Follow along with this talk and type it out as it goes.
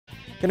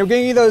Gonna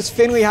bring you those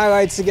Findlay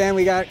highlights again.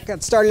 We got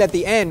started at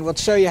the end. We'll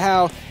show you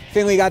how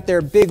Findlay got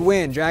their big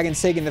win. Dragons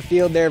taking the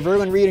field there.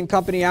 Verlin Reed and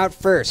company out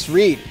first.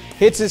 Reed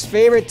hits his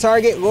favorite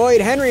target,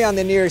 Lloyd Henry, on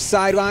the near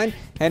sideline.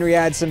 Henry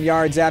had some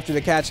yards after the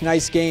catch.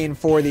 Nice gain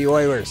for the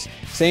Oilers.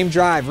 Same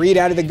drive. Reed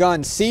out of the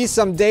gun. Sees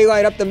some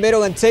daylight up the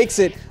middle and takes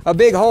it. A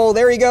big hole.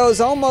 There he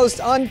goes. Almost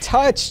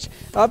untouched.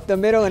 Up the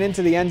middle and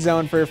into the end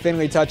zone for a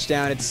Findlay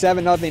touchdown. It's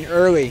 7-0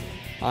 early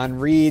on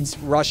Reed's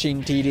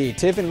rushing TD.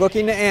 Tiffin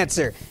looking to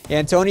answer.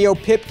 Antonio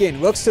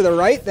Pipkin looks to the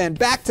right, then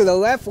back to the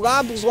left.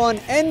 Lobs one,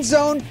 end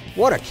zone.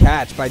 What a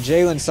catch by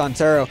Jalen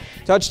Santero.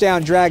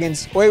 Touchdown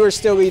Dragons. Oilers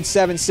still lead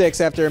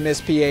 7-6 after a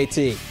missed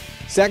PAT.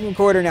 Second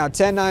quarter now,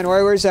 10-9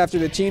 Oilers after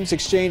the teams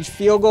exchange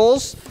field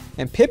goals.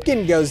 And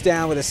Pipkin goes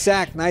down with a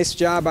sack. Nice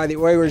job by the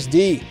Oilers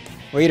D.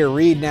 Later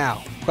Reed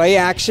now. Play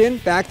action,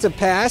 back to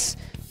pass.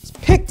 It's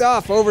picked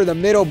off over the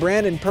middle.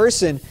 Brandon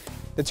Person.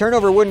 The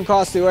turnover wouldn't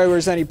cost the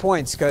Oilers any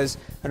points because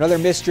another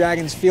missed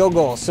Dragons field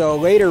goal. So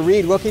later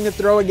Reed looking to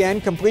throw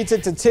again, completes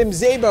it to Tim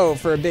Szabo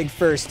for a big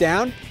first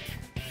down.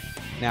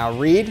 Now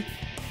Reed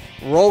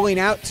rolling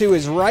out to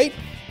his right.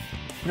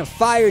 Gonna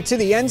fire to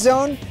the end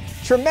zone.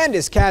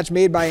 Tremendous catch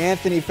made by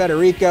Anthony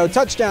Federico.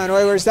 Touchdown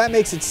Oilers. That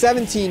makes it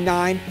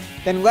 17-9.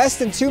 Then less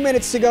than 2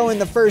 minutes to go in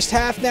the first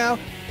half now.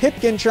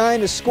 Pipkin trying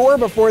to score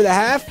before the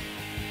half.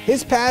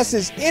 His pass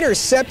is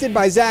intercepted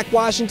by Zach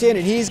Washington,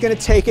 and he's going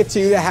to take it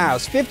to the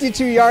house.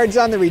 52 yards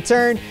on the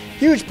return.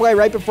 Huge play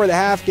right before the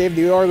half. Gave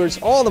the Oilers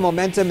all the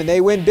momentum, and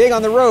they win big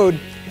on the road.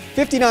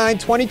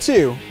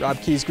 59-22. Rob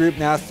Key's group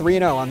now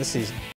 3-0 on the season.